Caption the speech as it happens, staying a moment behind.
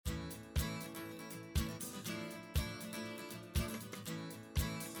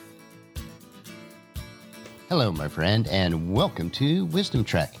Hello, my friend, and welcome to Wisdom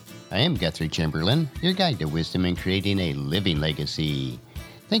Trek. I am Guthrie Chamberlain, your guide to wisdom and creating a living legacy.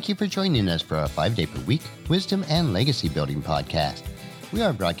 Thank you for joining us for our 5-day per week Wisdom and Legacy Building podcast. We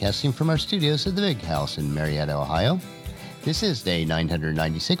are broadcasting from our studios at the Big House in Marietta, Ohio. This is day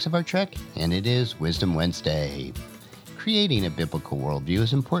 996 of our trek, and it is Wisdom Wednesday. Creating a biblical worldview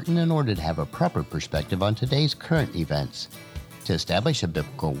is important in order to have a proper perspective on today's current events. To establish a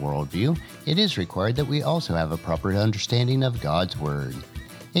biblical worldview, it is required that we also have a proper understanding of God's Word.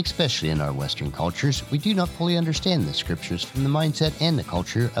 Especially in our Western cultures, we do not fully understand the Scriptures from the mindset and the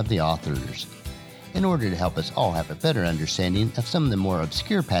culture of the authors. In order to help us all have a better understanding of some of the more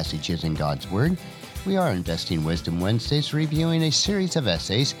obscure passages in God's Word, we are investing Wisdom Wednesdays reviewing a series of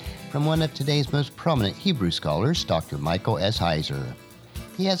essays from one of today's most prominent Hebrew scholars, Dr. Michael S. Heiser.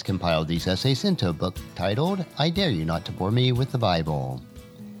 He has compiled these essays into a book titled, I Dare You Not to Bore Me with the Bible.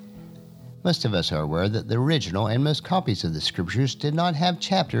 Most of us are aware that the original and most copies of the Scriptures did not have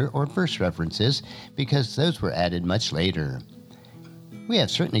chapter or verse references because those were added much later. We have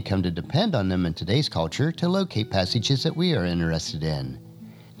certainly come to depend on them in today's culture to locate passages that we are interested in.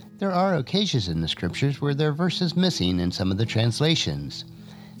 There are occasions in the Scriptures where there are verses missing in some of the translations.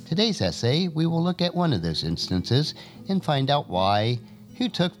 Today's essay, we will look at one of those instances and find out why. Who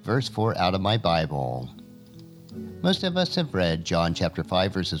took verse 4 out of my Bible? Most of us have read John chapter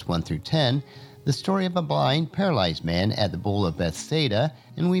 5 verses 1 through 10, the story of a blind, paralyzed man at the pool of Bethsaida,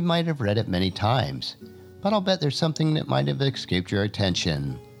 and we might have read it many times. But I'll bet there's something that might have escaped your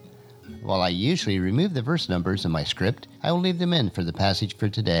attention. While I usually remove the verse numbers in my script, I will leave them in for the passage for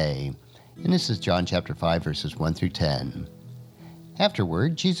today. And this is John chapter 5 verses 1 through 10.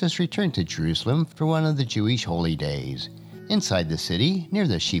 Afterward, Jesus returned to Jerusalem for one of the Jewish holy days. Inside the city, near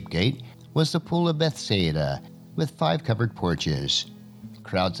the sheep gate, was the pool of Bethsaida, with 5 covered porches.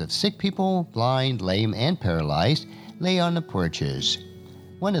 Crowds of sick people, blind, lame, and paralyzed, lay on the porches.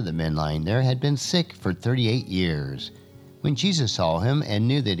 One of the men lying there had been sick for 38 years. When Jesus saw him and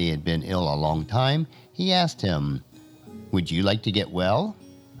knew that he had been ill a long time, he asked him, Would you like to get well?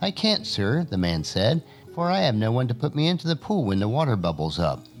 I can't, sir, the man said, for I have no one to put me into the pool when the water bubbles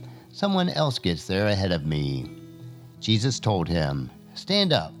up. Someone else gets there ahead of me. Jesus told him,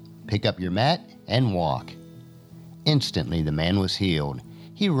 Stand up, pick up your mat, and walk. Instantly the man was healed.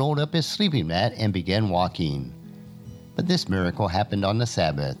 He rolled up his sleeping mat and began walking. But this miracle happened on the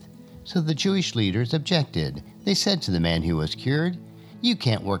Sabbath. So the Jewish leaders objected. They said to the man who was cured, You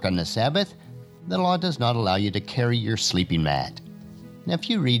can't work on the Sabbath. The law does not allow you to carry your sleeping mat. Now if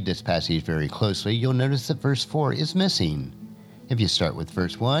you read this passage very closely, you'll notice that verse 4 is missing. If you start with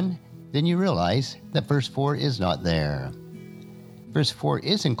verse 1, then you realize that verse 4 is not there. Verse 4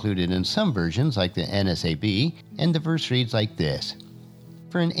 is included in some versions like the NSAB, and the verse reads like this.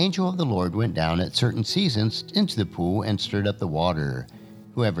 For an angel of the Lord went down at certain seasons into the pool and stirred up the water.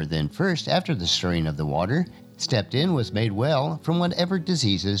 Whoever then first, after the stirring of the water, stepped in was made well from whatever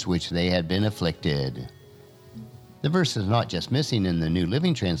diseases which they had been afflicted. The verse is not just missing in the New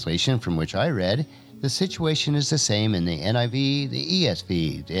Living Translation from which I read. The situation is the same in the NIV, the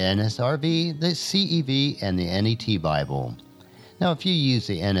ESV, the NSRV, the CEV, and the NET Bible. Now, if you use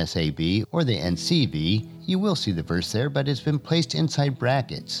the NSAB or the NCV, you will see the verse there, but it's been placed inside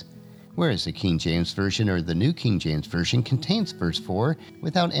brackets, whereas the King James Version or the New King James Version contains verse 4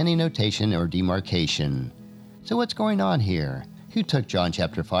 without any notation or demarcation. So what's going on here? Who took John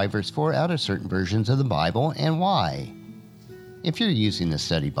chapter 5 verse 4 out of certain versions of the Bible, and why? If you're using a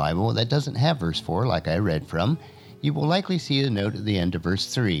study Bible that doesn't have verse 4 like I read from, you will likely see a note at the end of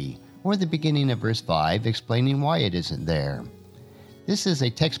verse 3, or the beginning of verse 5 explaining why it isn't there. This is a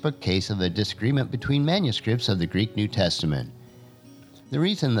textbook case of a disagreement between manuscripts of the Greek New Testament. The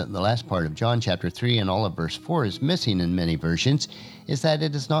reason that the last part of John chapter 3 and all of verse 4 is missing in many versions is that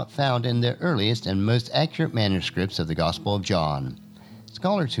it is not found in the earliest and most accurate manuscripts of the Gospel of John.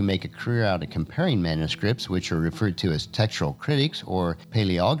 Scholars who make a career out of comparing manuscripts, which are referred to as textual critics or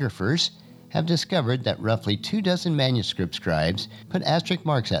paleographers, have discovered that roughly 24 manuscript scribes put asterisk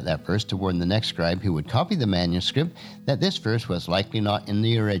marks at that verse to warn the next scribe who would copy the manuscript that this verse was likely not in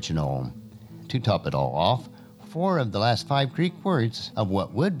the original. To top it all off, 4 of the last 5 Greek words of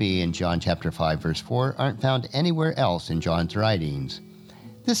what would be in John chapter 5 verse 4 aren't found anywhere else in John's writings.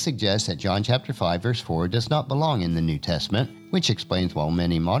 This suggests that John chapter 5 verse 4 does not belong in the New Testament, which explains why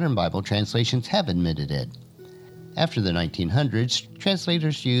many modern Bible translations have admitted it. After the 1900s,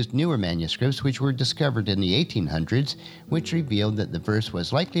 translators used newer manuscripts which were discovered in the 1800s, which revealed that the verse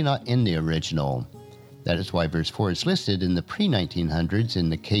was likely not in the original. That is why verse 4 is listed in the pre-1900s in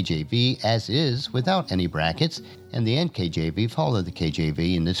the KJV as is, without any brackets, and the NKJV followed the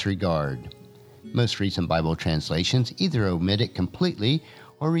KJV in this regard. Most recent Bible translations either omit it completely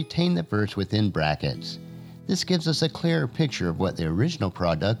or retain the verse within brackets. This gives us a clearer picture of what the original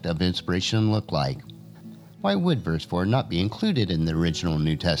product of inspiration looked like. Why would verse 4 not be included in the original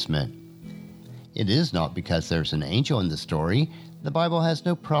New Testament? It is not because there's an angel in the story. The Bible has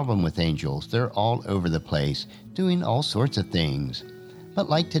no problem with angels. They're all over the place, doing all sorts of things. But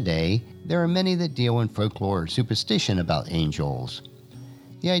like today, there are many that deal in folklore or superstition about angels.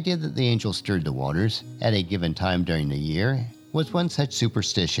 The idea that the angel stirred the waters at a given time during the year was one such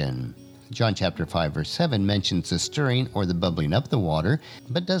superstition. John chapter 5 verse 7 mentions the stirring or the bubbling up the water,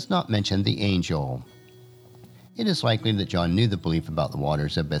 but does not mention the angel. It is likely that John knew the belief about the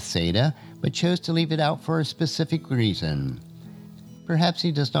waters of Bethsaida, but chose to leave it out for a specific reason. Perhaps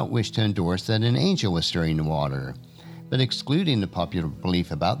he does not wish to endorse that an angel was stirring the water. But excluding the popular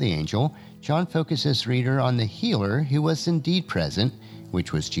belief about the angel, John focuses the reader on the healer who was indeed present,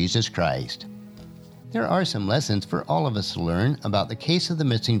 which was Jesus Christ. There are some lessons for all of us to learn about the case of the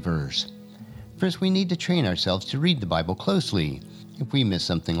missing verse. First, we need to train ourselves to read the Bible closely. If we miss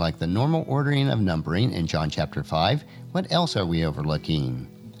something like the normal ordering of numbering in John chapter 5, what else are we overlooking?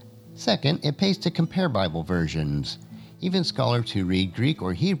 Second, it pays to compare Bible versions. Even scholars who read Greek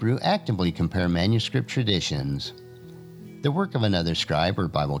or Hebrew actively compare manuscript traditions. The work of another scribe or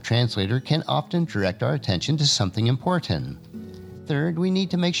Bible translator can often direct our attention to something important. Third, we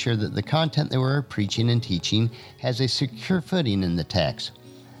need to make sure that the content that we're preaching and teaching has a secure footing in the text.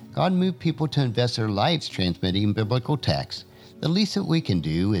 God moved people to invest their lives transmitting biblical texts. The least that we can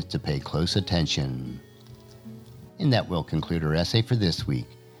do is to pay close attention. And that will conclude our essay for this week.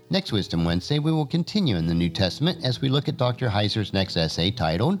 Next Wisdom Wednesday, we will continue in the New Testament as we look at Dr. Heiser's next essay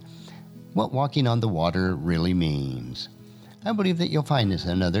titled, What Walking on the Water Really Means. I believe that you'll find this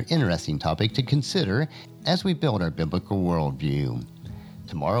another interesting topic to consider as we build our biblical worldview.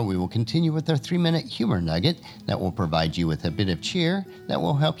 Tomorrow we will continue with our 3-minute humor nugget that will provide you with a bit of cheer that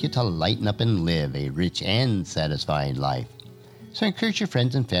will help you to lighten up and live a rich and satisfying life. So encourage your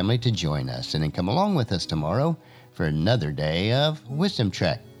friends and family to join us and then come along with us tomorrow for another day of Wisdom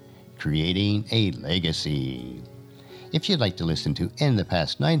Trek, Creating a Legacy. If you'd like to listen to any of the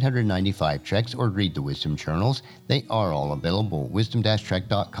past 995 treks or read the Wisdom Journals, they are all available at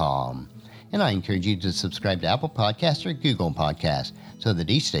wisdom-trek.com. And I encourage you to subscribe to Apple Podcasts or Google Podcasts so that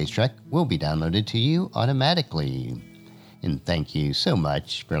each day's trek will be downloaded to you automatically. And thank you so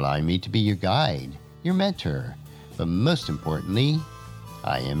much for allowing me to be your guide, your mentor, but most importantly,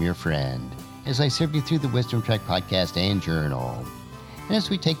 I am your friend as I serve you through the Wisdom Trek podcast and journal. And as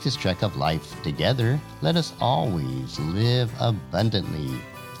we take this trek of life together, let us always live abundantly,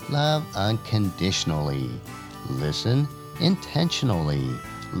 love unconditionally, listen intentionally,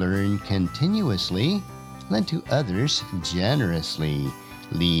 learn continuously, lend to others generously,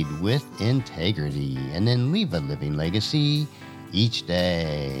 lead with integrity, and then leave a living legacy each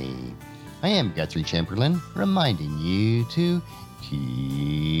day. I am Guthrie Chamberlain, reminding you to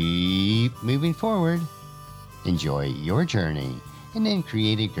keep moving forward. Enjoy your journey, and then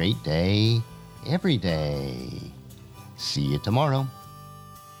create a great day every day. See you tomorrow.